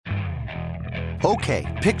Okay,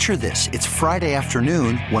 picture this. It's Friday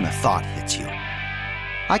afternoon when a thought hits you.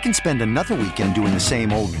 I can spend another weekend doing the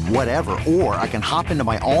same old whatever, or I can hop into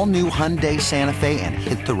my all-new Hyundai Santa Fe and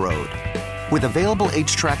hit the road. With available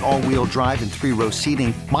H-Track all-wheel drive and 3-row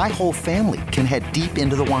seating, my whole family can head deep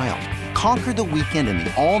into the wild. Conquer the weekend in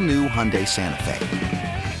the all-new Hyundai Santa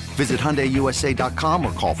Fe. Visit HyundaiUSA.com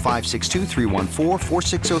or call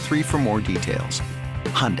 562-314-4603 for more details.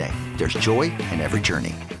 Hyundai, there's joy in every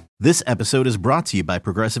journey. This episode is brought to you by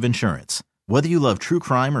Progressive Insurance. Whether you love true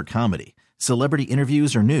crime or comedy, celebrity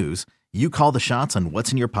interviews or news, you call the shots on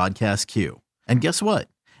what's in your podcast queue. And guess what?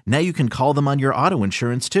 Now you can call them on your auto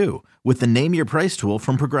insurance too with the Name Your Price tool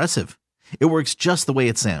from Progressive. It works just the way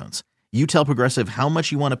it sounds. You tell Progressive how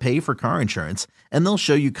much you want to pay for car insurance, and they'll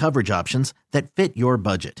show you coverage options that fit your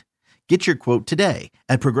budget. Get your quote today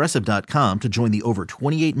at Progressive.com to join the over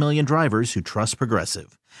 28 million drivers who trust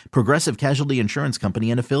Progressive. Progressive Casualty Insurance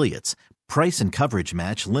Company and Affiliates. Price and coverage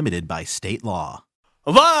match limited by state law.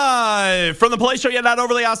 Live from the Play Show, yet not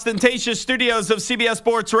overly ostentatious studios of CBS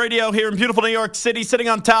Sports Radio here in beautiful New York City, sitting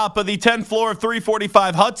on top of the 10th floor of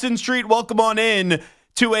 345 Hudson Street. Welcome on in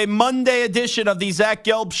to a Monday edition of the Zach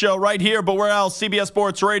Gelb Show right here, but where else? CBS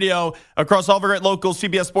Sports Radio, across all of our great local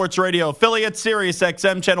CBS Sports Radio affiliates, Sirius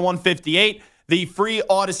XM Channel 158, the free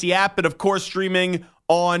Odyssey app, and of course streaming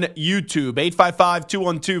on YouTube.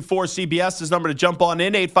 855-212-4CBS is the number to jump on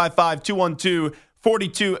in,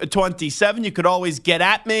 855-212-4227. You could always get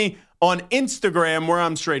at me on Instagram, where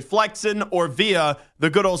I'm straight flexing, or via the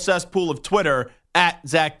good old cesspool of Twitter, at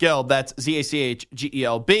Zach Gelb. That's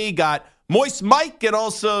ZACHGELB. Got Moist Mike and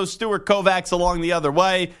also Stuart Kovacs along the other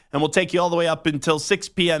way. And we'll take you all the way up until 6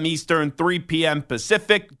 p.m. Eastern, 3 p.m.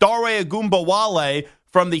 Pacific. Dare Agumbawale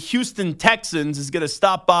from the Houston Texans is going to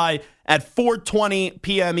stop by at 4:20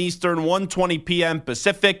 p.m. Eastern, 1:20 p.m.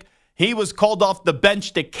 Pacific. He was called off the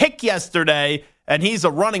bench to kick yesterday, and he's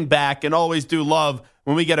a running back, and always do love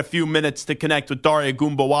when we get a few minutes to connect with Dare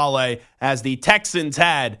Agumbawale, as the Texans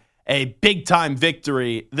had a big-time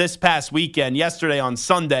victory this past weekend, yesterday on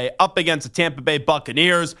Sunday, up against the Tampa Bay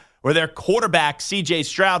Buccaneers, where their quarterback, C.J.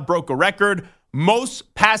 Stroud, broke a record.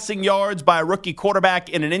 Most passing yards by a rookie quarterback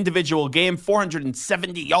in an individual game,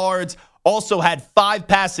 470 yards. Also had 5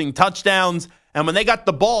 passing touchdowns. And when they got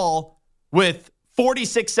the ball with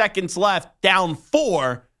 46 seconds left, down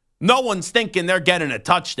 4, no one's thinking they're getting a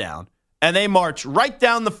touchdown. And they march right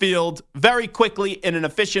down the field very quickly in an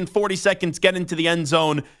efficient 40 seconds, get into the end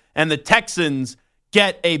zone, and the Texans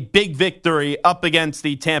get a big victory up against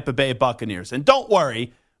the Tampa Bay Buccaneers. And don't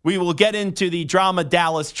worry, we will get into the drama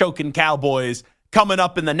Dallas choking Cowboys coming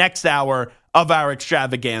up in the next hour of our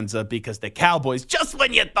extravaganza, because the Cowboys, just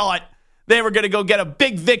when you thought they were going to go get a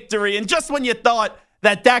big victory, and just when you thought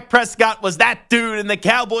that Dak Prescott was that dude and the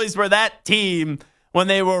Cowboys were that team, when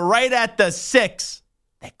they were right at the 6,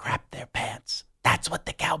 they crapped their pants. That's what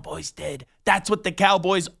the Cowboys did. That's what the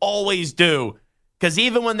Cowboys always do. Because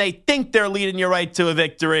even when they think they're leading you right to a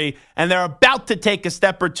victory and they're about to take a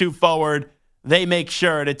step or two forward, they make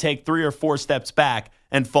sure to take 3 or 4 steps back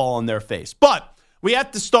and fall on their face. But we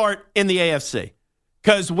have to start in the AFC,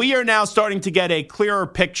 because we are now starting to get a clearer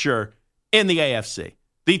picture in the AFC.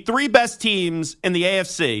 The 3 best teams in the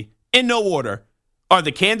AFC, in no order, are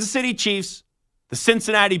the Kansas City Chiefs, the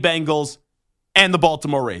Cincinnati Bengals, and the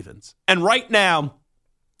Baltimore Ravens. And right now,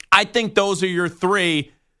 I think those are your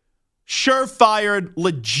 3 surefire,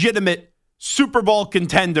 legitimate Super Bowl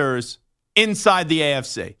contenders inside the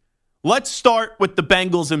AFC. Let's start with the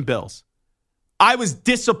Bengals and Bills. I was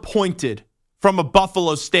disappointed from a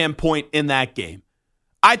Buffalo standpoint in that game.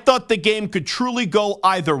 I thought the game could truly go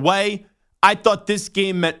either way. I thought this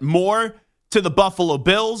game meant more to the Buffalo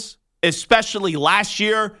Bills, especially last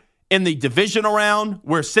year in the divisional round,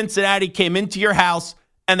 where Cincinnati came into your house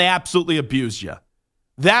and they absolutely abused you.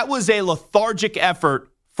 That was a lethargic effort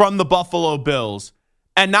from the Buffalo Bills.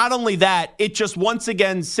 And not only that, it just once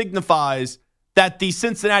again signifies that the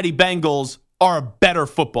Cincinnati Bengals are a better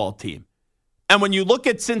football team. And when you look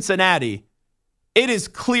at Cincinnati, it is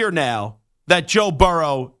clear now that Joe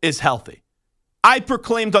Burrow is healthy. I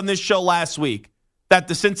proclaimed on this show last week that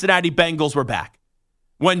the Cincinnati Bengals were back.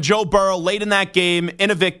 When Joe Burrow, late in that game, in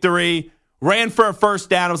a victory, ran for a first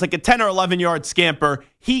down, it was like a 10 or 11-yard scamper.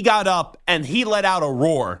 He got up and he let out a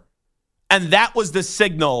roar. And that was the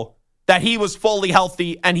signal that he was fully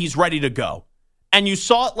healthy and he's ready to go. And you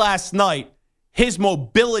saw it last night. His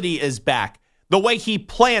mobility is back. The way he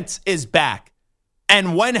plants is back.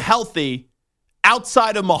 And when healthy,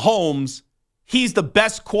 outside of Mahomes, he's the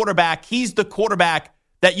best quarterback. He's the quarterback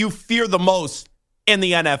that you fear the most in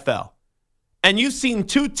the NFL. And you've seen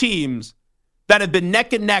 2 teams that have been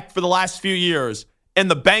neck and neck for the last few years in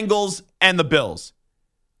the Bengals and the Bills.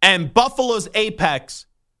 And Buffalo's apex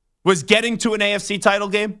was getting to an AFC title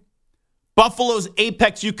game. Buffalo's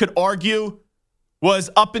apex, you could argue, was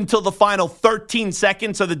up until the final 13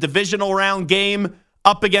 seconds of the divisional round game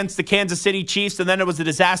up against the Kansas City Chiefs, and then it was a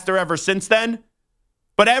disaster ever since then.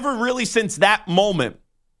 But ever really since that moment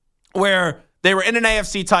where they were in an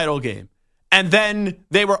AFC title game, and then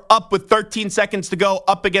they were up with 13 seconds to go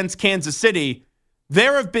up against Kansas City,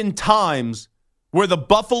 there have been times where the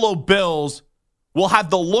Buffalo Bills will have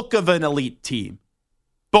the look of an elite team.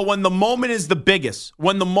 But when the moment is the biggest,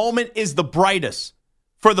 when the moment is the brightest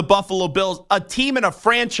for the Buffalo Bills, a team and a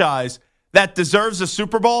franchise that deserves a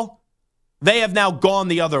Super Bowl, they have now gone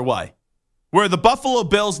the other way. Where the Buffalo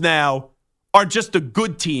Bills now are just a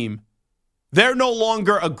good team. They're no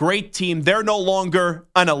longer a great team. They're no longer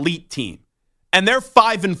an elite team. And they're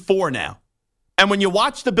 5-4 now. And when you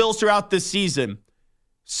watch the Bills throughout this season,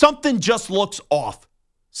 something just looks off.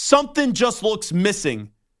 Something just looks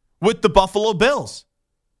missing with the Buffalo Bills.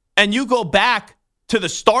 And you go back to the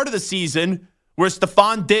start of the season where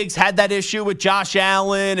Stephon Diggs had that issue with Josh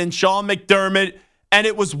Allen and Sean McDermott, and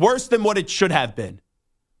it was worse than what it should have been.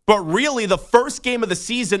 But really, the first game of the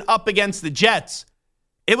season up against the Jets,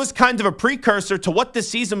 it was kind of a precursor to what this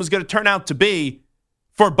season was going to turn out to be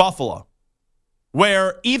for Buffalo.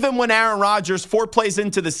 Where even when Aaron Rodgers, 4 plays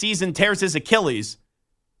into the season, tears his Achilles,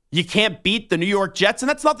 you can't beat the New York Jets, and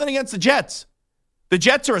that's nothing against the Jets. The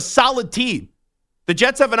Jets are a solid team. The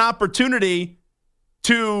Jets have an opportunity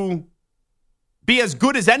to be as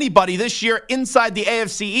good as anybody this year inside the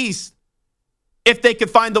AFC East if they could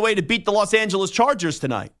find a way to beat the Los Angeles Chargers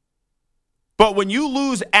tonight. But when you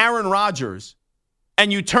lose Aaron Rodgers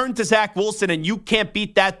and you turn to Zach Wilson and you can't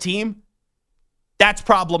beat that team, that's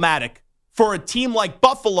problematic for a team like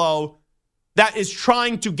Buffalo that is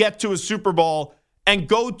trying to get to a Super Bowl and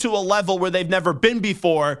go to a level where they've never been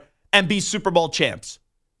before and be Super Bowl champs.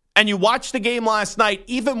 And you watched the game last night,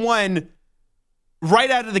 even when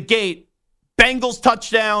right out of the gate, Bengals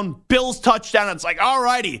touchdown, Bills touchdown. It's like, all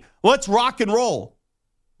righty, let's rock and roll.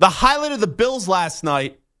 The highlight of the Bills last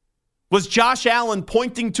night was Josh Allen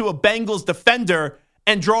pointing to a Bengals defender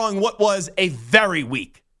and drawing what was a very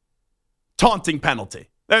weak taunting penalty.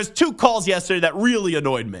 There's 2 calls yesterday that really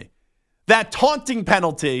annoyed me. That taunting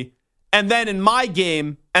penalty, and then in my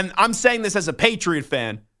game, and I'm saying this as a Patriot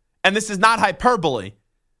fan, and this is not hyperbole,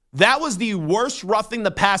 that was the worst roughing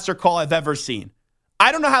the passer call I've ever seen.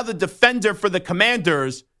 I don't know how the defender for the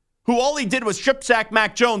Commanders, who all he did was strip sack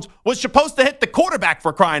Mac Jones, was supposed to hit the quarterback,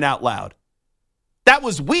 for crying out loud. That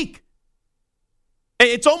was weak.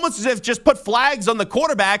 It's almost as if just put flags on the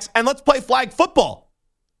quarterbacks and let's play flag football.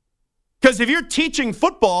 Because if you're teaching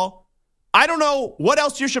football, I don't know what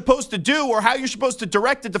else you're supposed to do or how you're supposed to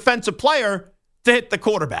direct a defensive player to hit the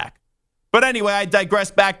quarterback. But anyway, I digress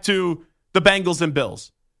back to the Bengals and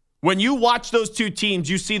Bills. When you watch those 2 teams,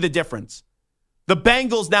 you see the difference. The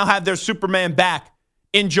Bengals now have their Superman back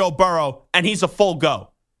in Joe Burrow, and he's a full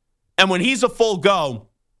go. And when he's a full go,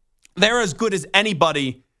 they're as good as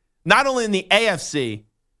anybody, not only in the AFC,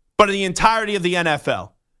 but in the entirety of the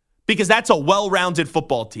NFL. Because that's a well-rounded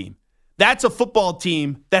football team. That's a football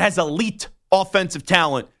team that has elite offensive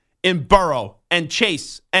talent in Burrow and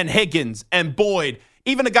Chase and Higgins and Boyd.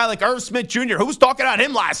 Even a guy like Irv Smith Jr., who was talking about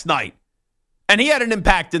him last night. And he had an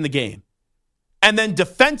impact in the game. And then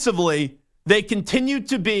defensively, they continue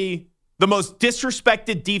to be the most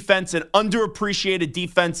disrespected defense and underappreciated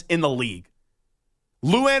defense in the league.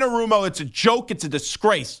 Lou Anarumo, it's a joke, it's a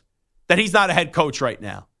disgrace that he's not a head coach right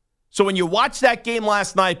now. So when you watch that game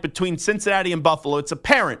last night between Cincinnati and Buffalo, it's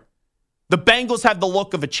apparent the Bengals have the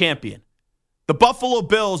look of a champion. The Buffalo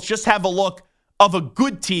Bills just have a look of a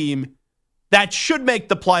good team that should make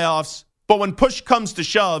the playoffs, but when push comes to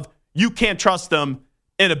shove, you can't trust them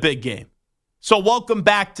in a big game. So welcome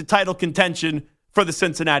back to title contention for the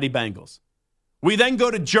Cincinnati Bengals. We then go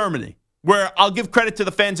to Germany, where I'll give credit to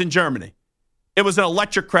the fans in Germany. It was an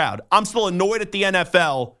electric crowd. I'm still annoyed at the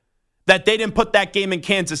NFL that they didn't put that game in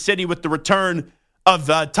Kansas City with the return of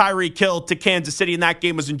Tyreek Hill to Kansas City, and that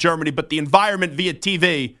game was in Germany. But the environment via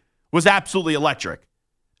TV was absolutely electric.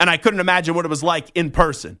 And I couldn't imagine what it was like in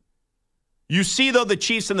person. You see, though, the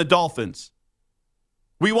Chiefs and the Dolphins.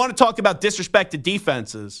 We want to talk about disrespected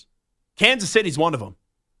defenses. Kansas City's one of them.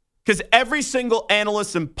 Because every single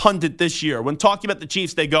analyst and pundit this year, when talking about the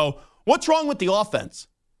Chiefs, they go, what's wrong with the offense?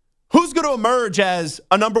 Who's going to emerge as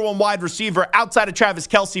a number 1 wide receiver outside of Travis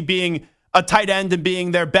Kelce being a tight end and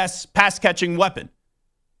being their best pass-catching weapon?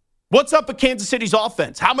 What's up with Kansas City's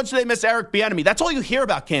offense? How much do they miss Eric Bieniemy? That's all you hear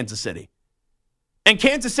about Kansas City. And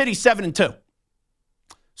Kansas City's 7-2.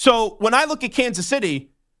 So when I look at Kansas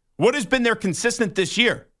City, what has been their consistent this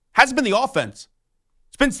year? Hasn't been the offense.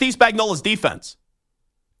 It's been Steve Spagnuolo's defense.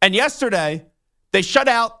 And yesterday, they shut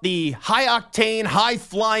out the high-octane,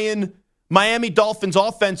 high-flying Miami Dolphins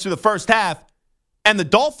offense through the first half, and the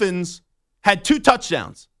Dolphins had 2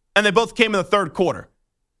 touchdowns, and they both came in the third quarter.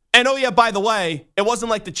 And oh yeah, by the way, it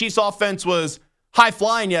wasn't like the Chiefs offense was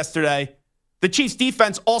high-flying yesterday. The Chiefs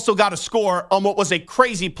defense also got a score on what was a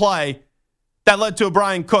crazy play that led to a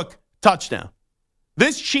Brian Cook touchdown.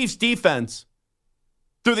 This Chiefs defense,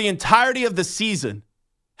 through the entirety of the season,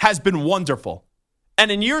 has been wonderful. And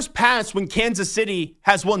in years past, when Kansas City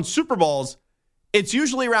has won Super Bowls, it's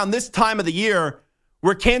usually around this time of the year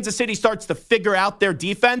where Kansas City starts to figure out their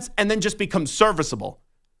defense and then just becomes serviceable.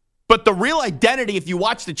 But the real identity, if you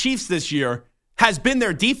watch the Chiefs this year, has been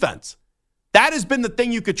their defense. That has been the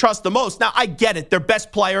thing you could trust the most. Now, I get it. Their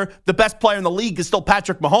best player, the best player in the league is still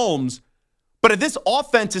Patrick Mahomes. But if this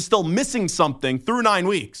offense is still missing something through 9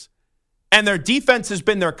 weeks, and their defense has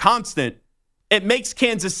been their constant, it makes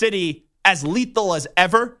Kansas City as lethal as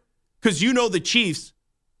ever, because you know the Chiefs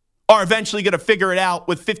are eventually going to figure it out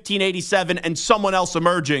with 1587 and someone else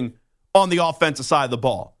emerging on the offensive side of the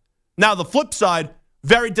ball. Now, the flip side,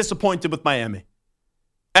 very disappointed with Miami.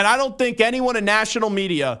 And I don't think anyone in national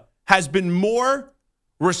media has been more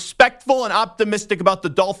respectful and optimistic about the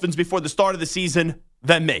Dolphins before the start of the season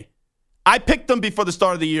than me. I picked them before the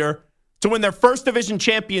start of the year to win their first division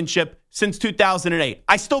championship since 2008.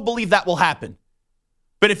 I still believe that will happen.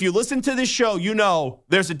 But if you listen to this show, you know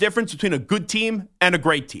there's a difference between a good team and a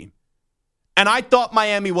great team. And I thought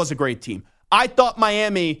Miami was a great team. I thought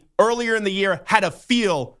Miami earlier in the year had a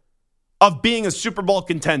feel of being a Super Bowl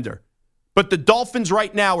contender. But the Dolphins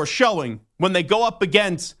right now are showing when they go up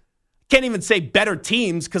against, can't even say better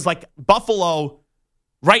teams, because like Buffalo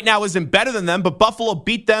right now isn't better than them, but Buffalo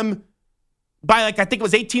beat them by I think it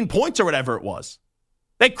was 18 points or whatever it was.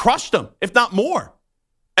 They crushed them, if not more.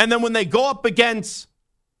 And then when they go up against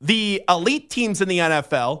the elite teams in the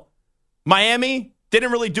NFL, Miami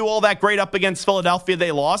didn't really do all that great up against Philadelphia.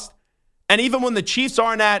 They lost. And even when the Chiefs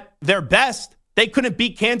aren't at their best, they couldn't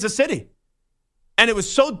beat Kansas City. And it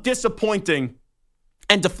was so disappointing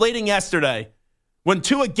and deflating yesterday when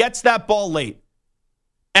Tua gets that ball late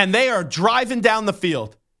and they are driving down the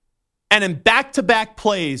field. And in back-to-back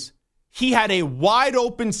plays, he had a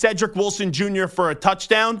wide-open Cedric Wilson Jr. for a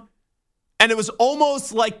touchdown. And it was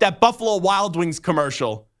almost like that Buffalo Wild Wings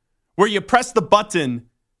commercial where you press the button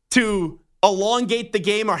to elongate the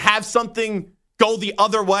game or have something go the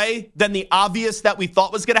other way than the obvious that we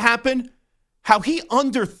thought was going to happen. How he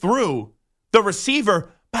underthrew the receiver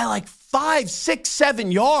by 5, 6,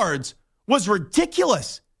 7 yards was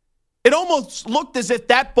ridiculous. It almost looked as if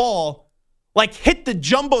that ball hit the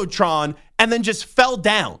Jumbotron and then just fell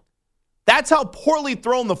down. That's how poorly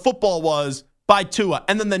thrown the football was by Tua.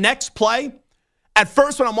 And then the next play, at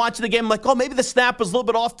first when I'm watching the game, I'm like, oh, maybe the snap was a little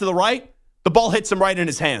bit off to the right. The ball hits him right in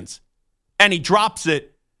his hands. And he drops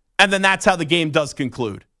it, and then that's how the game does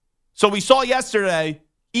conclude. So we saw yesterday,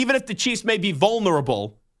 even if the Chiefs may be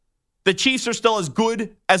vulnerable, the Chiefs are still as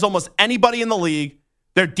good as almost anybody in the league.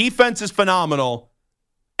 Their defense is phenomenal.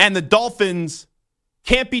 And the Dolphins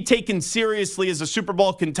can't be taken seriously as a Super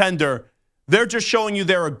Bowl contender. They're just showing you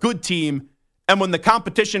they're a good team. And when the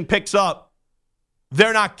competition picks up,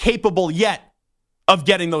 they're not capable yet of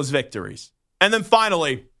getting those victories. And then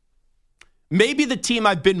finally, maybe the team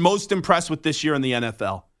I've been most impressed with this year in the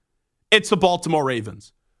NFL. It's the Baltimore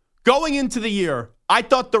Ravens. Going into the year, I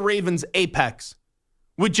thought the Ravens' apex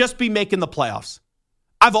would just be making the playoffs.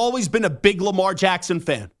 I've always been a big Lamar Jackson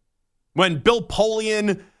fan. When Bill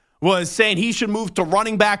Polian was saying he should move to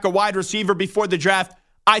running back or wide receiver before the draft,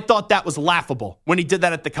 I thought that was laughable when he did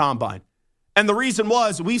that at the Combine. And the reason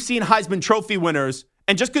was we've seen Heisman Trophy winners,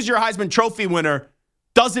 and just because you're a Heisman Trophy winner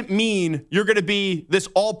doesn't mean you're going to be this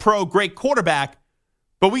all-pro great quarterback.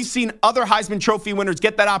 But we've seen other Heisman Trophy winners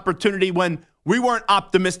get that opportunity when we weren't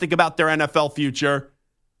optimistic about their NFL future.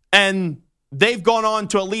 And they've gone on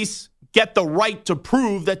to at least get the right to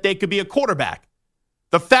prove that they could be a quarterback.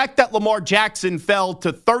 The fact that Lamar Jackson fell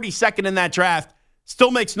to 32nd in that draft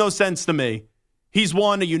still makes no sense to me. He's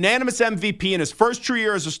won a unanimous MVP in his first true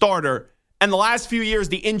year as a starter, and the last few years,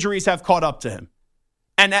 the injuries have caught up to him.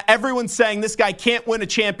 And everyone's saying this guy can't win a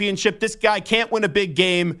championship, this guy can't win a big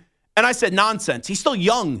game. And I said, nonsense. He's still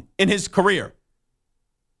young in his career.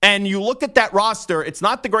 And you look at that roster, it's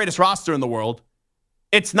not the greatest roster in the world.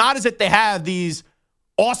 It's not as if they have these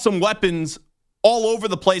awesome weapons all over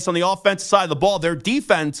the place on the offensive side of the ball. Their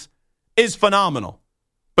defense is phenomenal.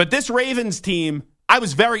 But this Ravens team, I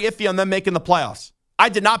was very iffy on them making the playoffs. I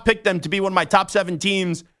did not pick them to be one of my top 7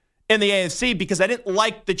 teams in the AFC because I didn't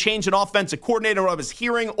like the change in offensive coordinator I was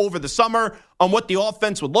hearing over the summer on what the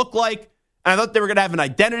offense would look like. And I thought they were going to have an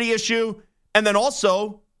identity issue. And then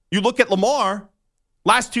also, you look at Lamar,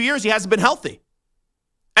 last 2 years, he hasn't been healthy.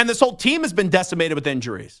 And this whole team has been decimated with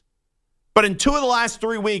injuries. But in 2 of the last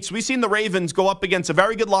 3 weeks, we've seen the Ravens go up against a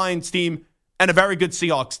very good Lions team and a very good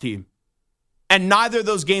Seahawks team. And neither of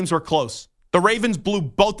those games were close. The Ravens blew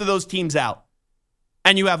both of those teams out.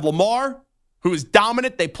 And you have Lamar, who is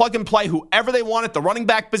dominant. They plug and play whoever they want at the running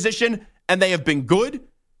back position, and they have been good.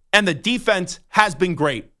 And the defense has been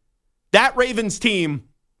great. That Ravens team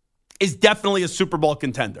is definitely a Super Bowl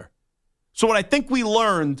contender. So what I think we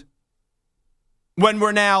learned when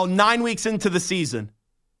we're now 9 weeks into the season,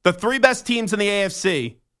 the 3 best teams in the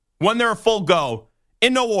AFC, when they're a full go,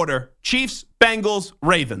 in no order, Chiefs, Bengals,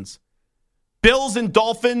 Ravens. Bills and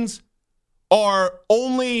Dolphins are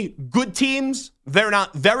only good teams. They're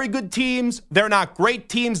not very good teams. They're not great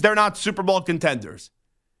teams. They're not Super Bowl contenders.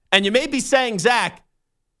 And you may be saying, Zach,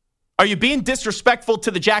 are you being disrespectful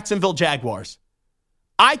to the Jacksonville Jaguars?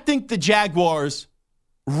 I think the Jaguars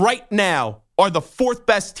right now are the 4th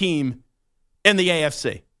best team in the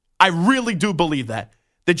AFC. I really do believe that.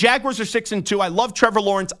 The Jaguars are 6-2. I love Trevor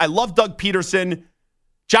Lawrence. I love Doug Peterson.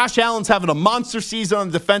 Josh Allen's having a monster season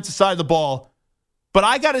on the defensive side of the ball. But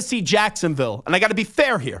I got to see Jacksonville, and I got to be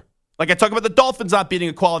fair here. Like I talk about the Dolphins not beating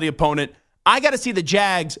a quality opponent, I got to see the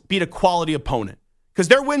Jags beat a quality opponent. Because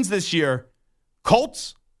their wins this year,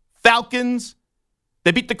 Colts, Falcons,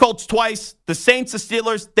 they beat the Colts twice, the Saints, the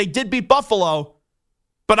Steelers, they did beat Buffalo,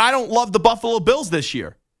 but I don't love the Buffalo Bills this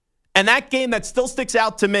year. And that game that still sticks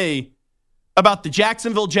out to me about the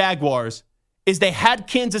Jacksonville Jaguars is they had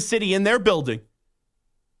Kansas City in their building,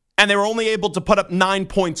 and they were only able to put up 9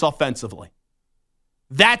 points offensively.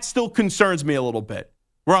 That still concerns me a little bit,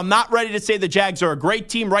 where I'm not ready to say the Jags are a great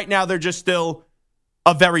team. Right now, they're just still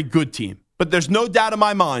a very good team. But there's no doubt in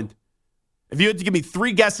my mind, if you had to give me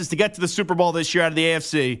 3 guesses to get to the Super Bowl this year out of the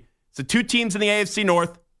AFC, it's the 2 teams in the AFC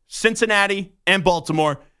North, Cincinnati and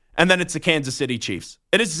Baltimore, and then it's the Kansas City Chiefs.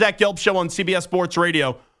 It is the Zach Gelb Show on CBS Sports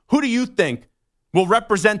Radio. Who do you think will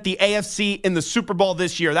represent the AFC in the Super Bowl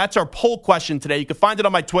this year? That's our poll question today. You can find it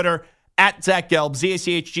on my Twitter, at Zach Gelb,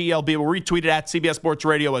 ZACHGELB. We'll retweet it at CBS Sports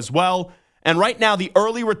Radio as well. And right now, the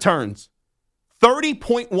early returns,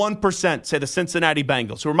 30.1% say the Cincinnati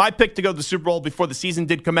Bengals, who were my pick to go to the Super Bowl before the season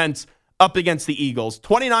did commence, up against the Eagles.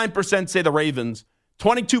 29% say the Ravens.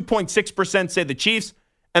 22.6% say the Chiefs.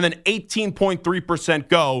 And then 18.3%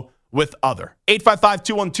 go with other.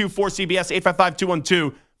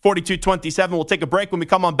 855-212-4CBS, 855-212-4227. We'll take a break. When we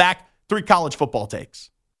come on back, 3 college football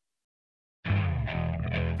takes.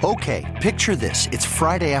 Okay, picture this. It's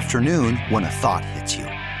Friday afternoon when a thought hits you.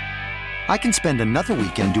 I can spend another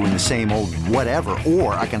weekend doing the same old whatever,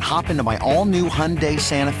 or I can hop into my all-new Hyundai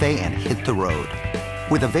Santa Fe and hit the road.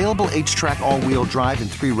 With available H-Track all-wheel drive and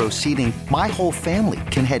 3-row seating, my whole family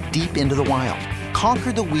can head deep into the wild.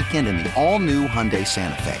 Conquer the weekend in the all-new Hyundai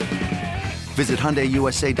Santa Fe. Visit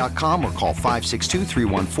HyundaiUSA.com or call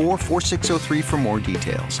 562-314-4603 for more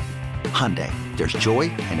details. Hyundai, there's joy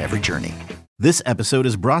in every journey. This episode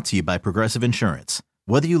is brought to you by Progressive Insurance.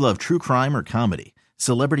 Whether you love true crime or comedy,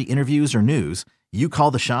 celebrity interviews or news, you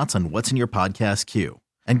call the shots on what's in your podcast queue.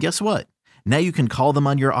 And guess what? Now you can call them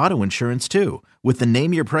on your auto insurance too with the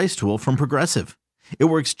Name Your Price tool from Progressive. It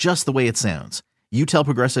works just the way it sounds. You tell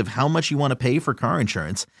Progressive how much you want to pay for car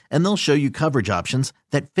insurance, and they'll show you coverage options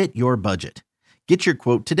that fit your budget. Get your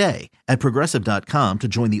quote today at Progressive.com to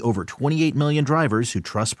join the over 28 million drivers who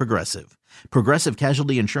trust Progressive. Progressive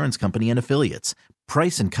Casualty Insurance Company and Affiliates.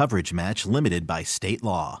 Price and coverage match limited by state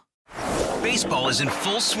law. Baseball is in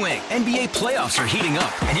full swing. NBA playoffs are heating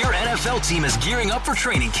up, and your NFL team is gearing up for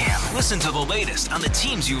training camp. Listen to the latest on the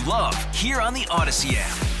teams you love here on the Odyssey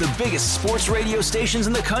app. The biggest sports radio stations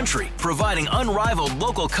in the country, providing unrivaled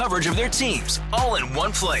local coverage of their teams, all in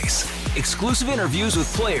one place. Exclusive interviews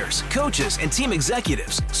with players, coaches, and team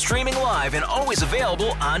executives, streaming live and always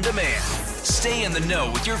available on demand. Stay in the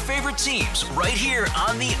know with your favorite teams right here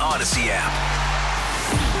on the Odyssey app.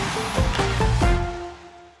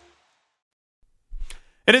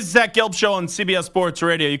 It is the Zach Gelb Show on CBS Sports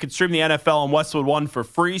Radio. You can stream the NFL on Westwood One for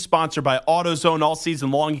free, sponsored by AutoZone all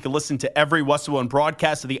season long. You can listen to every Westwood One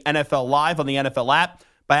broadcast of the NFL live on the NFL app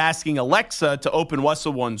by asking Alexa to open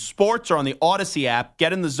Westwood One Sports, or on the Odyssey app.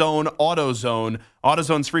 Get in the zone, AutoZone.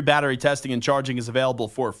 AutoZone's free battery testing and charging is available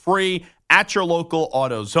for free at your local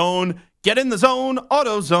AutoZone. Get in the zone,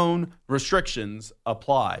 AutoZone. Restrictions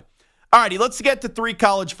apply. All righty, let's get to 3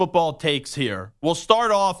 college football takes here. We'll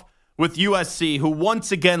start off with USC, who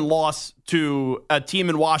once again lost to a team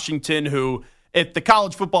in Washington who If the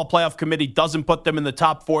College Football Playoff Committee doesn't put them in the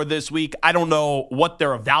top 4 this week, I don't know what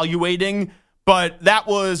they're evaluating. But that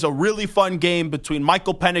was a really fun game between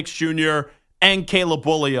Michael Penix Jr. and Caleb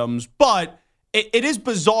Williams. But it is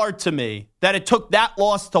bizarre to me that it took that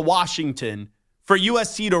loss to Washington for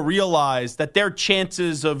USC to realize that their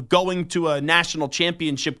chances of going to a national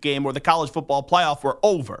championship game or the college football playoff were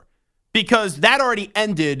over. Because that already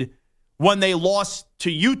ended when they lost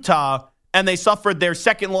to Utah and they suffered their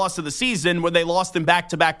second loss of the season when they lost in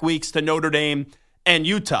back-to-back weeks to Notre Dame and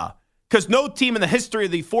Utah. Because no team in the history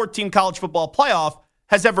of the 14 college football playoff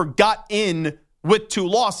has ever got in with 2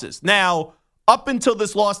 losses. Now, up until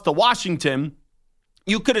this loss to Washington,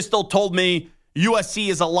 you could have still told me USC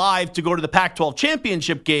is alive to go to the Pac-12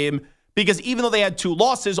 championship game because even though they had 2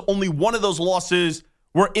 losses, only one of those losses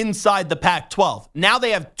were inside the Pac-12. Now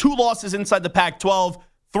they have 2 losses inside the Pac-12,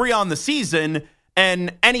 3 on the season,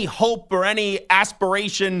 and any hope or any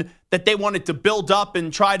aspiration that they wanted to build up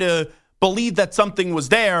and try to believe that something was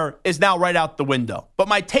there is now right out the window. But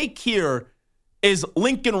my take here is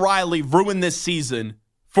Lincoln Riley ruined this season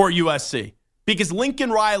for USC because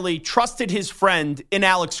Lincoln Riley trusted his friend in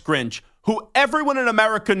Alex Grinch, who everyone in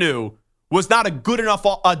America knew was not a good enough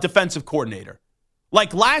defensive coordinator.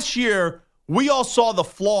 Like last year, we all saw the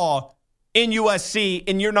flaw in USC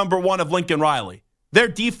in year number 1 of Lincoln Riley. Their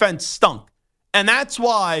defense stunk. And that's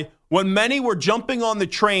why when many were jumping on the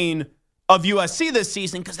train of USC this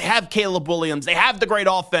season because they have Caleb Williams, they have the great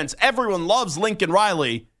offense, everyone loves Lincoln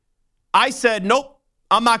Riley, I said, nope,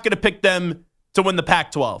 I'm not going to pick them to win the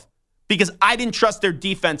Pac-12 because I didn't trust their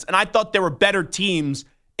defense and I thought there were better teams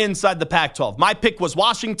inside the Pac-12. My pick was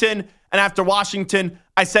Washington, and after Washington,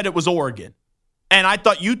 I said it was Oregon. And I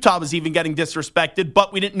thought Utah was even getting disrespected,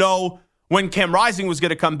 but we didn't know when Cam Rising was going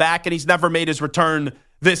to come back, and he's never made his return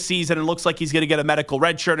this season. It looks like he's going to get a medical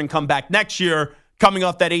red shirt and come back next year, coming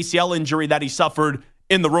off that ACL injury that he suffered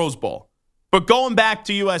in the Rose Bowl. But going back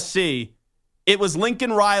to USC, it was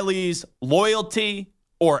Lincoln Riley's loyalty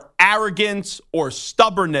or arrogance or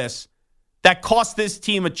stubbornness that cost this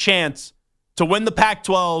team a chance to win the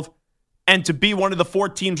Pac-12 and to be one of the 4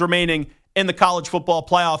 teams remaining in the college football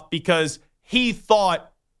playoff because he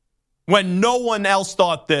thought, when no one else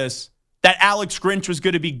thought this, that Alex Grinch was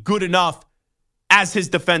going to be good enough as his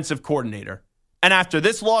defensive coordinator. And after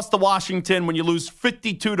this loss to Washington, when you lose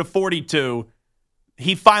 52-42,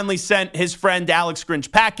 he finally sent his friend Alex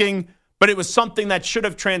Grinch packing, but it was something that should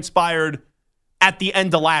have transpired at the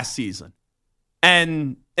end of last season.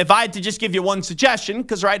 And if I had to just give you one suggestion,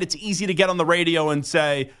 because, right, it's easy to get on the radio and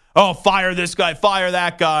say, oh, fire this guy, fire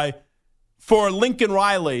that guy. For Lincoln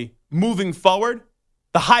Riley, moving forward,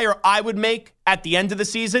 the hire I would make at the end of the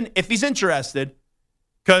season, if he's interested,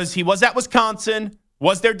 because he was at Wisconsin,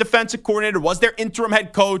 was their defensive coordinator, was their interim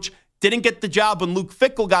head coach, didn't get the job when Luke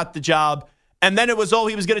Fickell got the job, and then it was,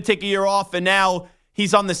 he was going to take a year off, and now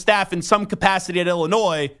he's on the staff in some capacity at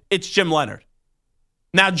Illinois, it's Jim Leonhard.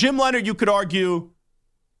 Now, Jim Leonhard, you could argue,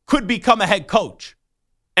 could become a head coach,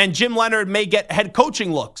 and Jim Leonhard may get head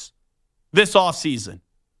coaching looks this offseason.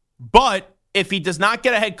 But if he does not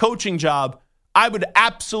get a head coaching job, I would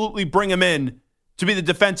absolutely bring him in to be the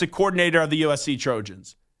defensive coordinator of the USC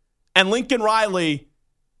Trojans. And Lincoln Riley,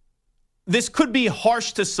 this could be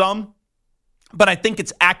harsh to some, but I think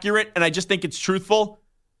it's accurate and I just think it's truthful.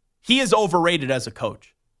 He is overrated as a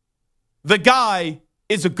coach. The guy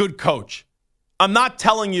is a good coach. I'm not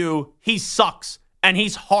telling you he sucks and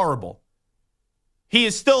he's horrible. He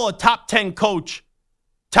is still a top 10 coach,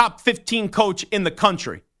 top 15 coach in the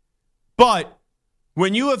country. But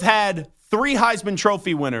when you have had 3 Heisman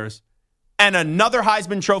Trophy winners and another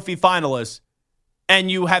Heisman Trophy finalist, and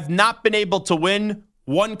you have not been able to win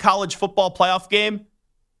one college football playoff game,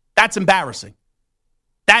 that's embarrassing.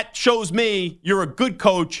 That shows me you're a good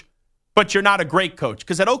coach, but you're not a great coach.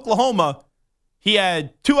 Because at Oklahoma, he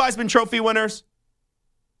had 2 Heisman Trophy winners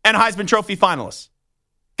and Heisman Trophy finalists.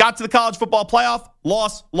 Got to the college football playoff,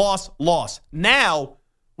 loss. Now,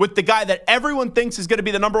 with the guy that everyone thinks is going to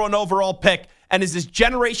be the number 1 overall pick and is this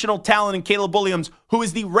generational talent in Caleb Williams, who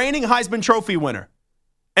is the reigning Heisman Trophy winner,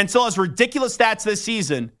 and still has ridiculous stats this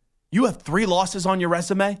season, you have 3 losses on your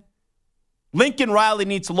resume? Lincoln Riley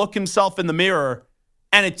needs to look himself in the mirror,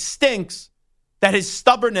 and it stinks that his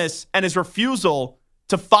stubbornness and his refusal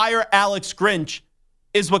to fire Alex Grinch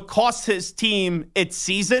is what cost his team its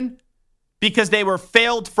season because they were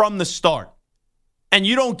failed from the start. And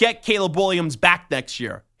you don't get Caleb Williams back next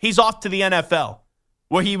year. He's off to the NFL,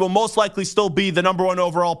 where he will most likely still be the number 1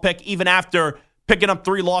 overall pick even after picking up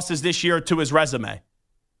 3 losses this year to his resume.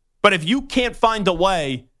 But if you can't find a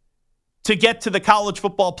way to get to the college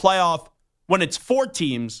football playoff when it's 4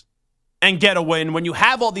 teams, and get a win, when you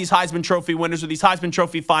have all these Heisman Trophy winners or these Heisman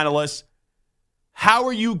Trophy finalists, how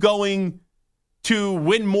are you going to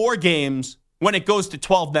win more games when it goes to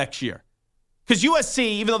 12 next year? Because USC,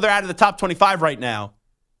 even though they're out of the top 25 right now,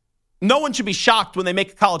 no one should be shocked when they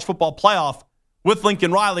make a college football playoff with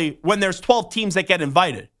Lincoln Riley when there's 12 teams that get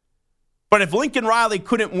invited. But if Lincoln Riley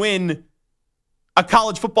couldn't win a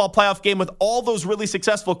college football playoff game with all those really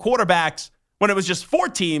successful quarterbacks when it was just 4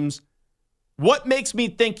 teams, what makes me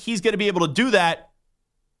think he's going to be able to do that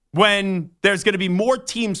when there's going to be more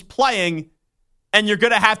teams playing and you're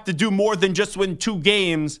going to have to do more than just win 2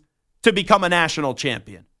 games to become a national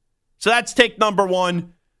champion? So that's take number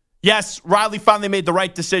 1. Yes, Riley finally made the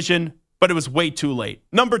right decision, but it was way too late.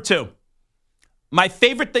 Number 2, my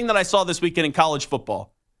favorite thing that I saw this weekend in college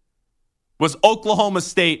football was Oklahoma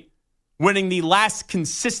State winning the last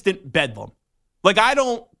consistent bedlam. Like, I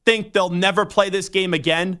don't think they'll never play this game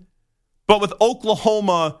again, but with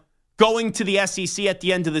Oklahoma going to the SEC at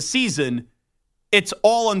the end of the season, it's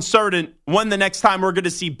all uncertain when the next time we're going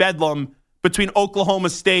to see bedlam between Oklahoma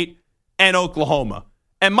State and Oklahoma.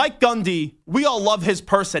 And Mike Gundy, we all love his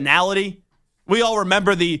personality. We all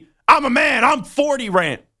remember the "I'm a man, I'm 40"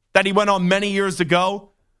 rant that he went on many years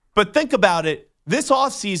ago. But think about it. This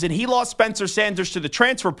offseason, he lost Spencer Sanders to the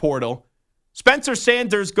transfer portal. Spencer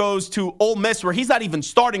Sanders goes to Ole Miss, where he's not even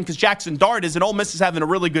starting because Jackson Dart is, and Ole Miss is having a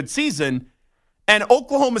really good season. And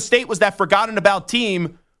Oklahoma State was that forgotten about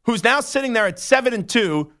team who's now sitting there at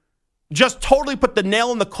 7-2, just totally put the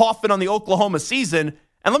nail in the coffin on the Oklahoma season.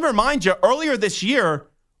 And let me remind you, earlier this year,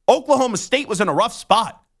 Oklahoma State was in a rough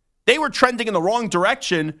spot. They were trending in the wrong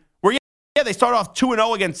direction where, they started off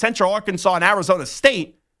 2-0 against Central Arkansas and Arizona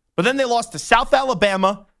State, but then they lost to South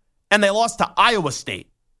Alabama and they lost to Iowa State.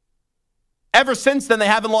 Ever since then, they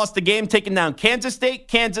haven't lost a game, taking down Kansas State,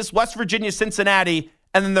 Kansas, West Virginia, Cincinnati,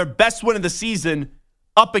 and then their best win of the season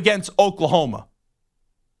up against Oklahoma.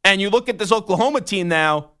 And you look at this Oklahoma team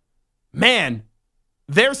now, man,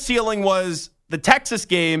 their ceiling was the Texas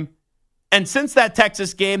game. And since that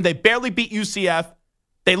Texas game, they barely beat UCF.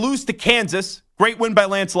 They lose to Kansas. Great win by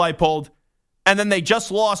Lance Leipold. And then they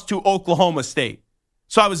just lost to Oklahoma State.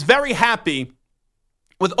 So I was very happy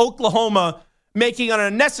with Oklahoma making an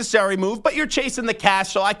unnecessary move, but you're chasing the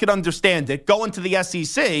cash, so I could understand it, going to the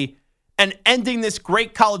SEC and ending this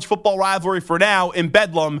great college football rivalry for now in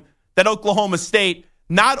bedlam that Oklahoma State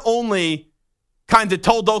not only kind of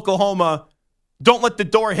told Oklahoma, don't let the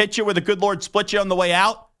door hit you where the good Lord split you on the way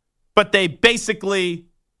out, but they basically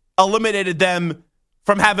eliminated them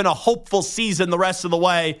from having a hopeful season the rest of the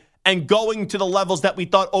way and going to the levels that we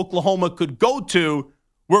thought Oklahoma could go to,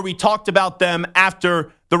 where we talked about them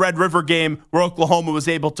after the Red River game where Oklahoma was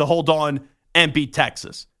able to hold on and beat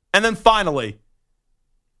Texas. And then finally,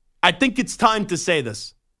 I think it's time to say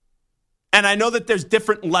this. And I know that there's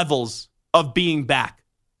different levels of being back.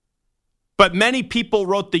 But many people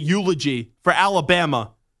wrote the eulogy for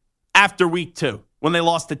Alabama after week 2 when they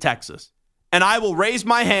lost to Texas. And I will raise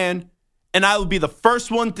my hand and I will be the first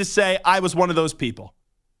one to say I was one of those people.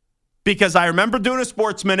 Because I remember doing a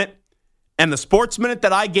Sports Minute, and the Sports Minute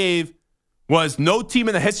that I gave was no team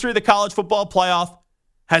in the history of the college football playoff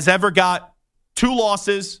has ever got 2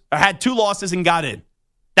 losses or had 2 losses and got in.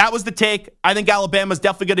 That was the take. I think Alabama's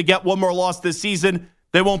definitely going to get one more loss this season.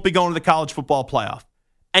 They won't be going to the college football playoff.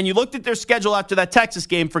 And you looked at their schedule after that Texas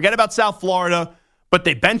game, forget about South Florida, but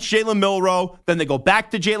they benched Jalen Milroe, then they go back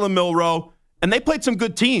to Jalen Milroe, and they played some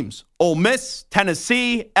good teams. Ole Miss,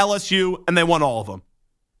 Tennessee, LSU, and they won all of them.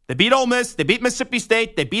 They beat Ole Miss, they beat Mississippi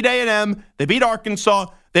State, they beat A&M, they beat Arkansas.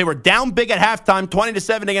 They were down big at halftime,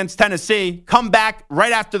 20-7 against Tennessee, come back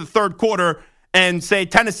right after the third quarter and say,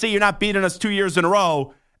 Tennessee, you're not beating us 2 years in a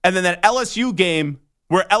row. And then that LSU game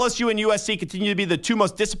where LSU and USC continue to be the 2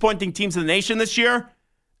 most disappointing teams in the nation this year,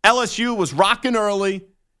 LSU was rocking early.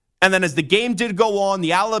 And then as the game did go on,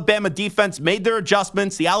 the Alabama defense made their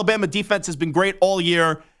adjustments. The Alabama defense has been great all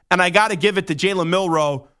year. And I got to give it to Jalen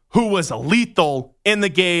Milroe, who was lethal in the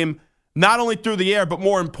game, not only through the air, but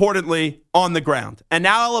more importantly, on the ground. And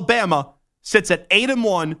now Alabama sits at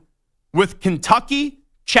 8-1 with Kentucky,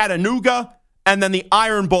 Chattanooga, and then the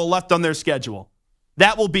Iron Bowl left on their schedule.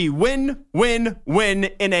 That will be win, win, win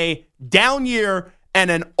in a down year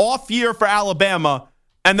and an off year for Alabama.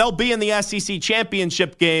 And they'll be in the SEC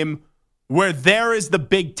championship game where there is the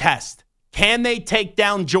big test. Can they take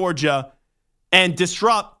down Georgia and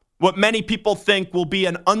disrupt what many people think will be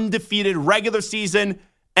an undefeated regular season,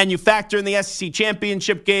 and you factor in the SEC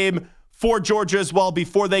championship game for Georgia as well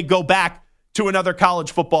before they go back to another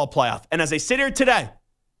college football playoff? And as I sit here today,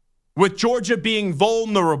 with Georgia being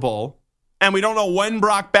vulnerable, and we don't know when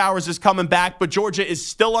Brock Bowers is coming back, but Georgia is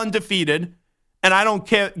still undefeated, and I don't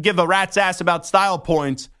give a rat's ass about style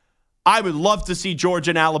points, I would love to see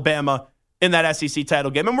Georgia and Alabama in that SEC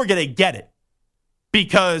title game, and we're going to get it.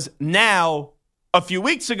 Because now, a few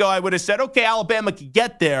weeks ago, I would have said, okay, Alabama could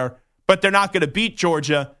get there, but they're not going to beat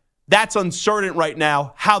Georgia. That's uncertain right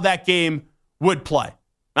now how that game would play.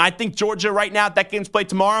 And I think Georgia right now, that game's played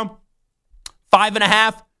tomorrow,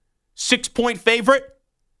 5.5, 6-point favorite.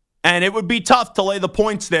 And it would be tough to lay the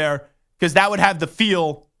points there because that would have the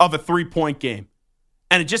feel of a 3-point game.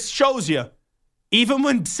 And it just shows you, even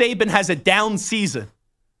when Saban has a down season,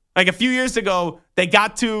 like a few years ago, they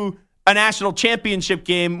got to a national championship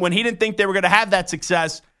game when he didn't think they were going to have that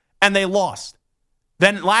success, and they lost.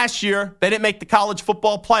 Then last year, they didn't make the college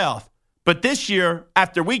football playoff. But this year,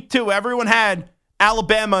 after week 2, everyone had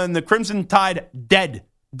Alabama and the Crimson Tide dead,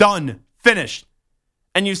 done, finished.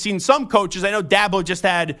 And you've seen some coaches, I know Dabo just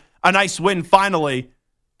had a nice win finally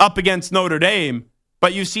up against Notre Dame,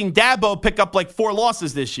 but you've seen Dabo pick up like 4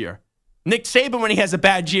 losses this year. Nick Saban, when he has a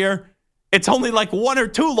bad year, it's only like 1 or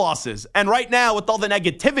 2 losses. And right now, with all the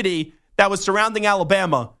negativity that was surrounding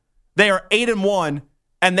Alabama, they are 8-1,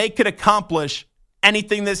 and they could accomplish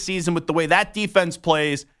anything this season with the way that defense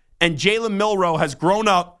plays. And Jalen Milroe has grown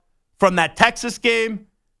up from that Texas game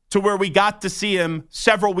to where we got to see him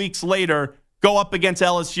several weeks later go up against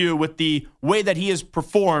LSU with the way that he has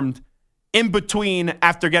performed in between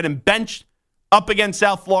after getting benched up against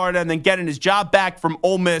South Florida and then getting his job back from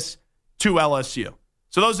Ole Miss to LSU.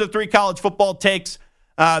 So those are the 3 college football takes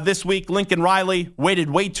this week. Lincoln Riley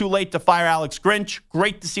waited way too late to fire Alex Grinch.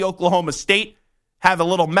 Great to see Oklahoma State have a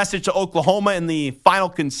little message to Oklahoma in the final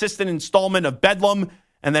consistent installment of Bedlam.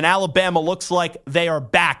 And then Alabama looks like they are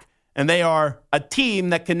back, and they are a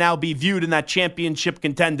team that can now be viewed in that championship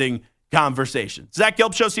contending conversation. Zach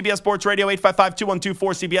Gelb Show, CBS Sports Radio,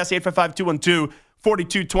 855-212-4CBS,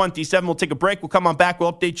 855-212-4227. We'll take a break. We'll come on back.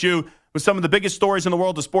 We'll update you with some of the biggest stories in the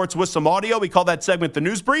world of sports with some audio. We call that segment the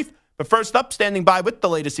News Brief. But first up, standing by with the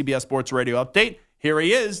latest CBS Sports Radio update, here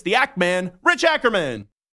he is, the Ackman, Rich Ackerman.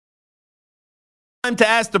 Time to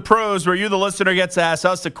Ask the Pros, where you, the listener, gets to ask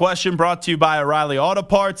us a question, brought to you by O'Reilly Auto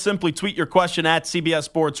Parts. Simply tweet your question at CBS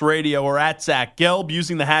Sports Radio or at Zach Gelb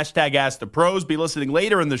using the hashtag Ask the Pros. Be listening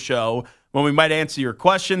later in the show when we might answer your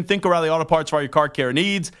question. Think O'Reilly Auto Parts for all your car care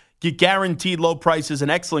needs. Get guaranteed low prices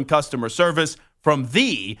and excellent customer service from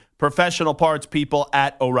the professional parts people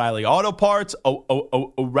at O'Reilly Auto Parts.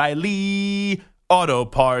 O'Reilly Auto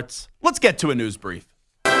Parts. Let's get to a news brief.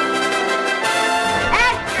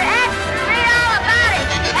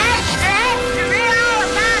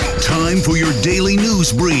 Time for your daily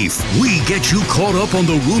news brief. We get you caught up on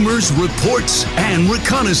the rumors, reports, and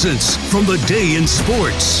reconnaissance from the day in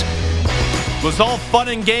sports. It was all fun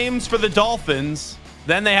and games for the Dolphins.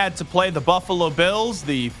 Then they had to play the Buffalo Bills,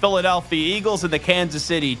 the Philadelphia Eagles, and the Kansas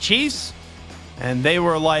City Chiefs. And they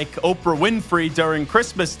were like Oprah Winfrey during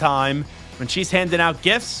Christmas time when she's handing out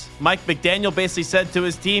gifts. Mike McDaniel basically said to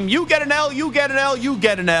his team, you get an L, you get an L, you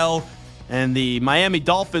get an L. And the Miami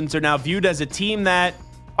Dolphins are now viewed as a team that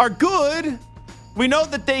are good. We know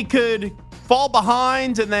that they could fall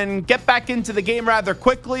behind and then get back into the game rather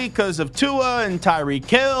quickly because of Tua and Tyreek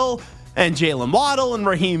Hill and Jalen Waddle and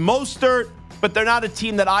Raheem Mostert. But they're not a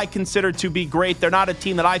team that I consider to be great. They're not a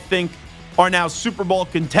team that I think are now Super Bowl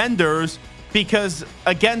contenders because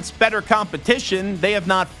against better competition, they have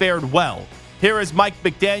not fared well. Here is Mike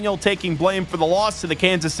McDaniel taking blame for the loss to the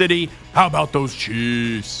Kansas City. How about those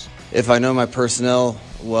Chiefs? If I know my personnel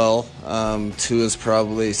well, Tua's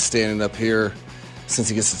probably standing up here since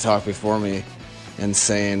he gets to talk before me and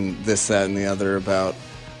saying this, that, and the other about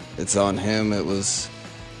it's on him. It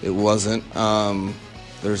wasn't.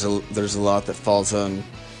 There's a lot that falls on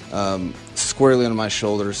squarely on my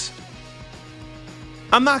shoulders.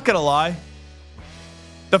 I'm not gonna lie.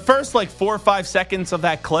 The first 4 or 5 seconds of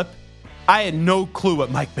that clip, I had no clue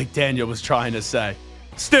what Mike McDaniel was trying to say.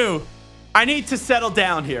 Stu, I need to settle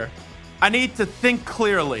down here. I need to think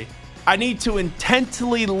clearly. I need to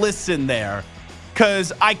intently listen there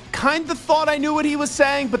because I kind of thought I knew what he was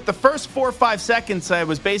saying, but the first 4 or 5 seconds, I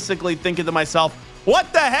was basically thinking to myself,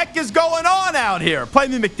 what the heck is going on out here? Play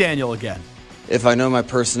me McDaniel again. If I know my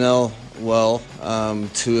personnel well,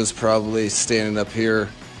 Tua's probably standing up here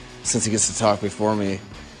since he gets to talk before me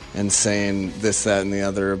and saying this, that, and the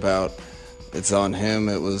other about it's on him.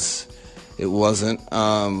 It wasn't.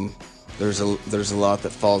 There's a lot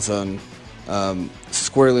that falls on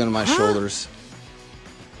squarely on my shoulders.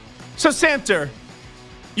 So, Samter,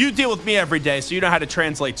 you deal with me every day, so you know how to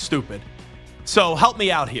translate stupid. So help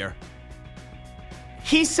me out here.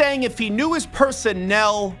 He's saying if he knew his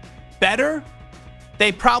personnel better,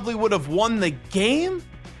 they probably would have won the game?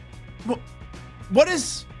 What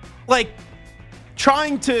is,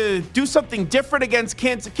 trying to do something different against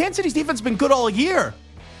Kansas. Kansas City's defense has been good all year.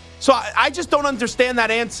 So I just don't understand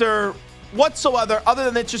that answer whatsoever, other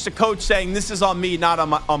than it's just a coach saying this is on me, not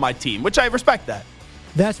on my team, which I respect that.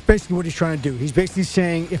 That's basically what he's trying to do. He's basically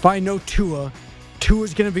saying, if I know Tua's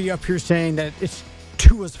going to be up here saying that it's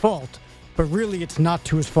Tua's fault, but really it's not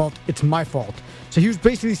Tua's fault, it's my fault. So he was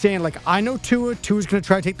basically saying, like, I know Tua's going to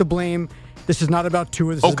try to take the blame. This is not about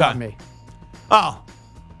Tua, this is about me. Oh.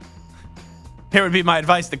 Here would be my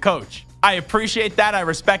advice to coach. I appreciate that. I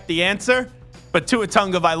respect the answer. But Tua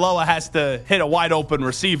Tagovailoa has to hit a wide-open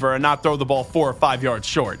receiver and not throw the ball 4 or 5 yards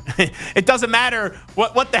short. It doesn't matter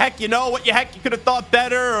what the heck you know, what the heck you could have thought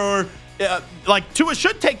better, or Tua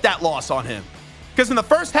should take that loss on him. Because in the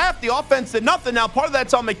first half, the offense did nothing. Now, part of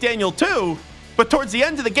that's on McDaniel, too. But towards the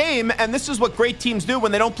end of the game, and this is what great teams do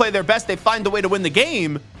when they don't play their best, they find a way to win the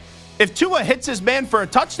game. If Tua hits his man for a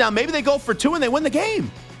touchdown, maybe they go for 2 and they win the game.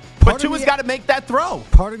 But Tua's got to make that throw.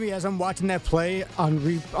 Part of me, as I'm watching that play on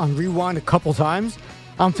rewind a couple times,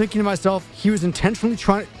 I'm thinking to myself, he was intentionally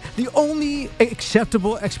trying. The only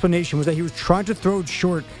acceptable explanation was that he was trying to throw it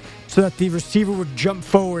short so that the receiver would jump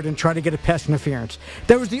forward and try to get a pass interference.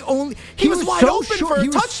 That was the only. He was wide open for a touchdown. He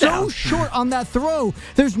was so short on that throw.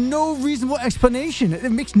 There's no reasonable explanation.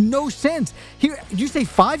 It makes no sense. You say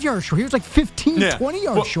 5 yards short. He was like 15, 20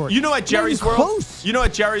 yards short. You know at Jerry's World? You know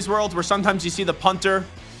at Jerry's World where sometimes you see the punter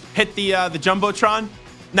hit the Jumbotron?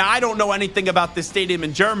 Now, I don't know anything about this stadium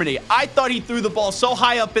in Germany. I thought he threw the ball so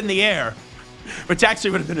high up in the air, which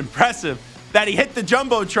actually would have been impressive, that he hit the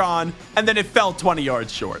Jumbotron and then it fell 20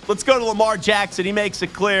 yards short. Let's go to Lamar Jackson. He makes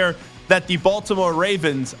it clear that the Baltimore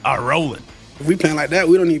Ravens are rolling. If we playing like that,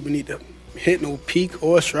 we don't even need to hit no peak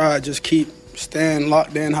or stride. Just keep staying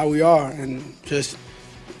locked in how we are and just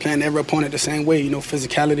playing every opponent the same way.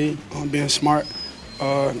 Physicality, being smart,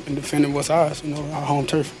 and defending what's ours, our home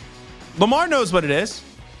turf. Lamar knows what it is,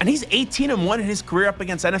 and he's 18-1 in his career up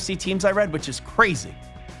against NFC teams, I read, which is crazy.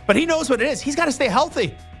 But he knows what it is. He's got to stay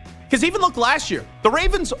healthy. Because even look last year, the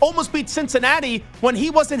Ravens almost beat Cincinnati when he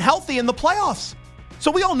wasn't healthy in the playoffs.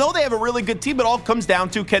 So we all know they have a really good team, but all comes down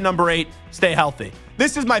to, can number 8 stay healthy?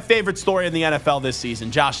 This is my favorite story in the NFL this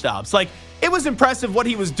season, Josh Dobbs. It was impressive what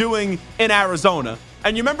he was doing in Arizona.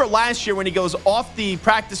 And you remember last year when he goes off the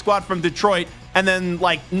practice squad from Detroit, and then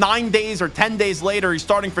 9 days or 10 days later, he's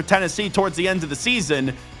starting for Tennessee towards the end of the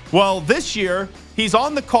season. Well, this year, he's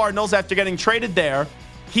on the Cardinals after getting traded there.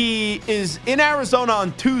 He is in Arizona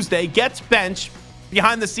on Tuesday, gets benched.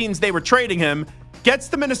 Behind the scenes, they were trading him. Gets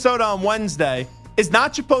to Minnesota on Wednesday. Is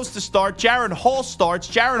not supposed to start. Jaron Hall starts.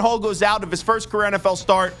 Jaron Hall goes out of his first career NFL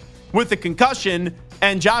start with a concussion.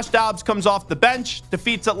 And Josh Dobbs comes off the bench,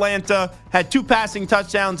 defeats Atlanta, had 2 passing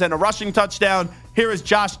touchdowns and a rushing touchdown. Here is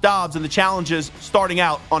Josh Dobbs and the challenges starting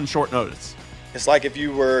out on short notice. It's like if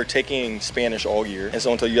you were taking Spanish all year, and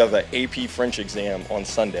so until you have an AP French exam on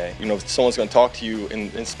Sunday, someone's going to talk to you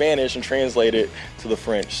in Spanish and translate it to the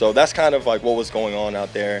French. So that's kind of like what was going on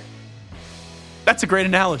out there. That's a great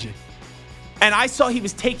analogy. And I saw he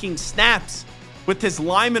was taking snaps with his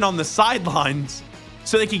linemen on the sidelines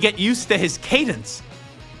so they could get used to his cadence.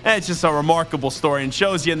 And it's just a remarkable story and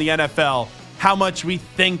shows you in the NFL how much we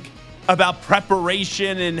think about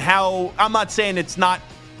preparation and how, I'm not saying it's not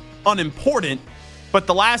unimportant, but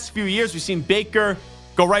the last few years we've seen Baker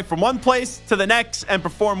go right from one place to the next and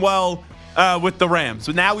perform well with the Rams.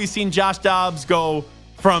 So now we've seen Josh Dobbs go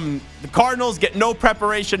from the Cardinals, get no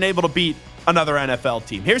preparation, able to beat another NFL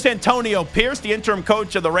team. Here's Antonio Pierce, the interim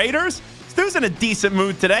coach of the Raiders. This dude's in a decent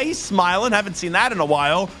mood today. He's smiling. Haven't seen that in a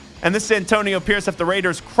while. And this is Antonio Pierce after the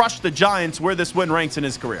Raiders crushed the Giants, where this win ranks in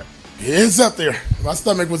his career. It's up there. My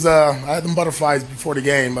stomach was, I had them butterflies before the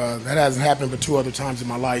game. That hasn't happened but 2 other times in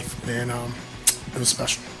my life. And it was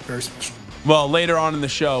special, very special. Well, later on in the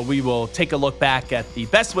show, we will take a look back at the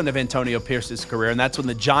best win of Antonio Pierce's career, and that's when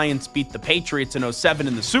the Giants beat the Patriots in 2007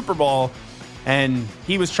 in the Super Bowl. And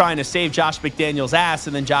he was trying to save Josh McDaniels' ass,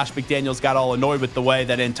 and then Josh McDaniels got all annoyed with the way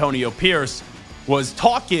that Antonio Pierce was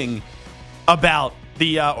talking about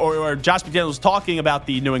or Josh McDaniels was talking about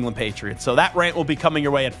the New England Patriots. So that rant will be coming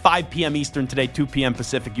your way at 5 p.m. Eastern today, 2 p.m.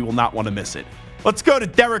 Pacific. You will not want to miss it. Let's go to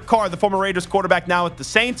Derek Carr, the former Raiders quarterback, now with the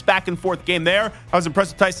Saints. Back and forth game there. I was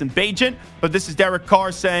impressed with Tyson Bagent, but this is Derek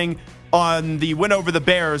Carr saying on the win over the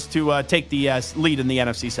Bears to take the lead in the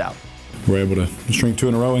NFC South. We're able to string 2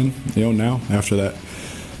 in a row now after that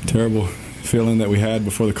terrible feeling that we had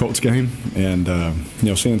before the Colts game, and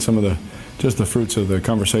seeing some of the fruits of the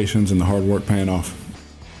conversations and the hard work paying off.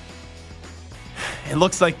 It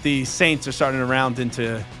looks like the Saints are starting to round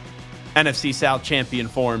into NFC South champion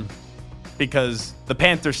form because the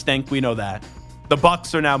Panthers stink. We know that. The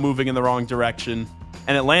Bucs are now moving in the wrong direction.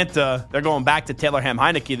 And Atlanta, they're going back to Taylor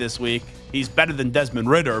Heineke this week. He's better than Desmond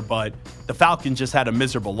Ridder, but the Falcons just had a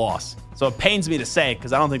miserable loss. So it pains me to say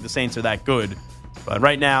because I don't think the Saints are that good. But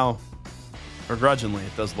right now, begrudgingly,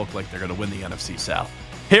 it does look like they're going to win the NFC South.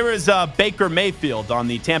 Here is Baker Mayfield on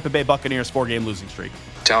the Tampa Bay Buccaneers 4-game losing streak.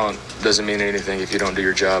 Talent doesn't mean anything if you don't do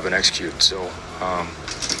your job and execute. So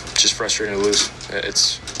just frustrating to lose.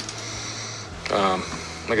 It's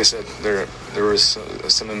like I said, there was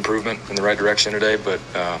some improvement in the right direction today, but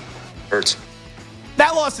hurts.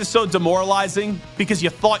 That loss is so demoralizing because you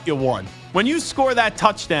thought you won. When you score that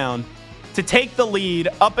touchdown to take the lead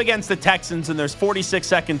up against the Texans and there's 46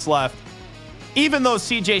 seconds left, even though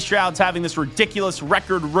C.J. Stroud's having this ridiculous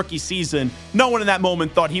record rookie season, no one in that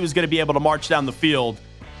moment thought he was going to be able to march down the field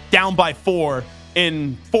down by 4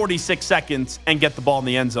 in 46 seconds and get the ball in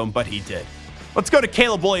the end zone, but he did. Let's go to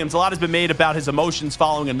Caleb Williams. A lot has been made about his emotions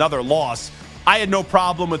following another loss. I had no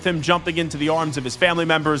problem with him jumping into the arms of his family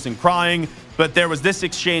members and crying, but there was this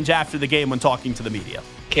exchange after the game when talking to the media.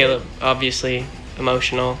 Caleb, obviously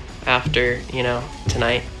emotional after,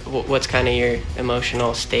 tonight. What's kind of your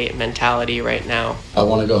emotional state, mentality right now? I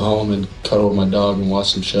want to go home and cuddle with my dog and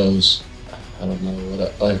watch some shows. I don't know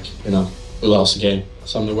what we lost the game.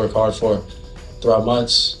 Something to work hard for throughout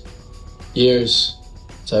months, years,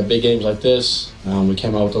 to have big games like this. We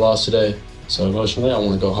came out with the loss today. So emotionally, I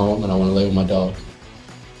want to go home and I want to lay with my dog.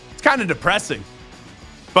 It's kind of depressing.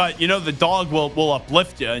 But, the dog will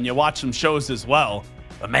uplift you and you watch some shows as well.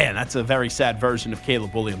 But, man, that's a very sad version of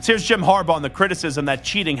Caleb Williams. Here's Jim Harbaugh on the criticism that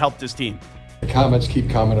cheating helped his team. The comments keep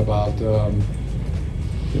coming about,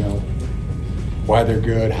 why they're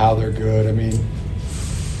good, how they're good.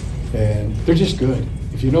 And they're just good.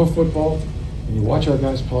 If you know football and you watch our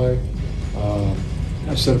guys play,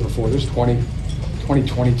 I've said it before, there's 20,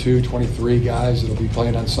 22, 23 guys that'll be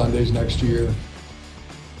playing on Sundays next year.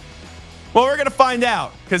 Well, we're going to find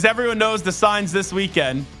out because everyone knows the signs this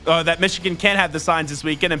weekend, that Michigan can't have the signs this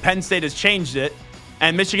weekend, and Penn State has changed it.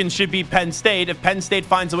 And Michigan should beat Penn State. If Penn State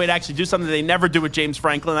finds a way to actually do something they never do with James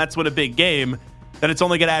Franklin, that's win a big game, then it's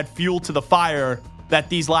only going to add fuel to the fire that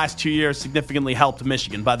these last 2 years significantly helped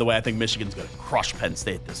Michigan. By the way, I think Michigan's going to crush Penn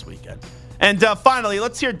State this weekend. And finally,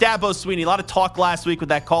 let's hear Dabo Swinney. A lot of talk last week with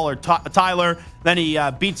that caller, Tyler. Then he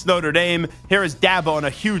beats Notre Dame. Here is Dabo on a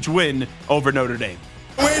huge win over Notre Dame.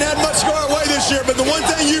 We ain't had much go our way this year, but the one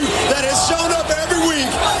thing that has shown up every week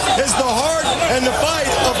is the heart and the fight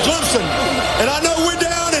of Clemson. And I know we're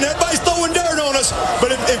down and everybody's throwing dirt on us,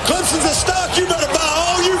 but if Clemson's a stock, you better buy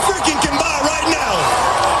all you freaking can buy right now.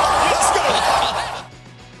 Let's go.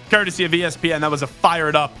 Courtesy of ESPN, that was a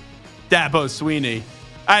fired up Dabo Swinney.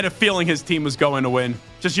 I had a feeling his team was going to win.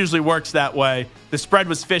 Just usually works that way. The spread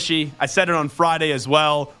was fishy. I said it on Friday as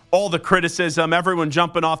well. All the criticism, everyone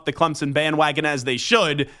jumping off the Clemson bandwagon as they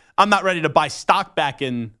should. I'm not ready to buy stock back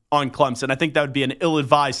in on Clemson. I think that would be an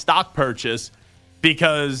ill-advised stock purchase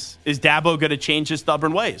because is Dabo going to change his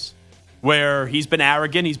stubborn ways? Where he's been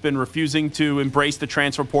arrogant, he's been refusing to embrace the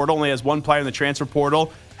transfer portal. Only has one player in the transfer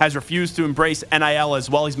portal, has refused to embrace NIL as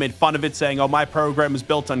well. He's made fun of it, saying, my program is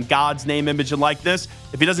built on God's name, image, and likeness.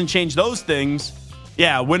 If he doesn't change those things,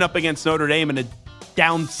 win up against Notre Dame in a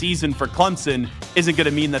down season for Clemson isn't going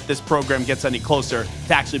to mean that this program gets any closer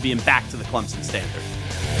to actually being back to the Clemson standard.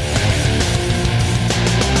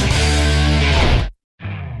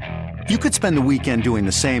 You could spend the weekend doing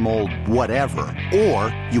the same old whatever,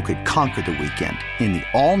 or you could conquer the weekend in the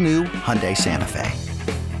all-new Hyundai Santa Fe.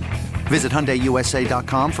 Visit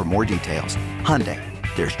HyundaiUSA.com for more details. Hyundai,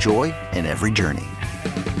 there's joy in every journey.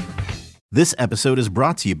 This episode is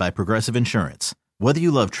brought to you by Progressive Insurance. Whether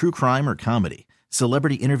you love true crime or comedy,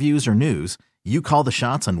 celebrity interviews or news, you call the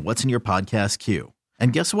shots on what's in your podcast queue.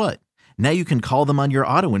 And guess what? Now you can call them on your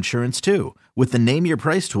auto insurance too with the Name Your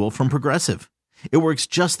Price tool from Progressive. It works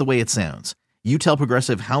just the way it sounds. You tell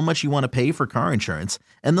Progressive how much you want to pay for car insurance,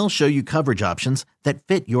 and they'll show you coverage options that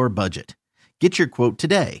fit your budget. Get your quote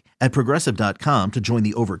today at Progressive.com to join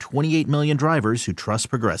the over 28 million drivers who trust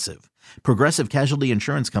Progressive. Progressive Casualty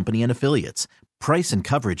Insurance Company and Affiliates. Price and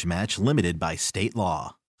coverage match limited by state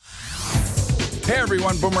law. Hey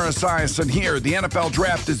everyone, Boomer Esiason here. The NFL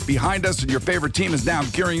Draft is behind us and your favorite team is now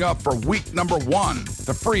gearing up for week number 1.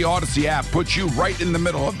 The free Odyssey app puts you right in the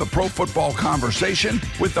middle of the pro football conversation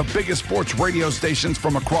with the biggest sports radio stations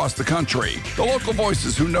from across the country. The local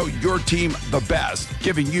voices who know your team the best,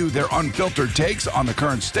 giving you their unfiltered takes on the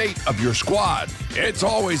current state of your squad. It's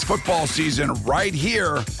always football season right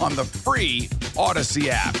here on the free Odyssey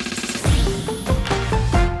app.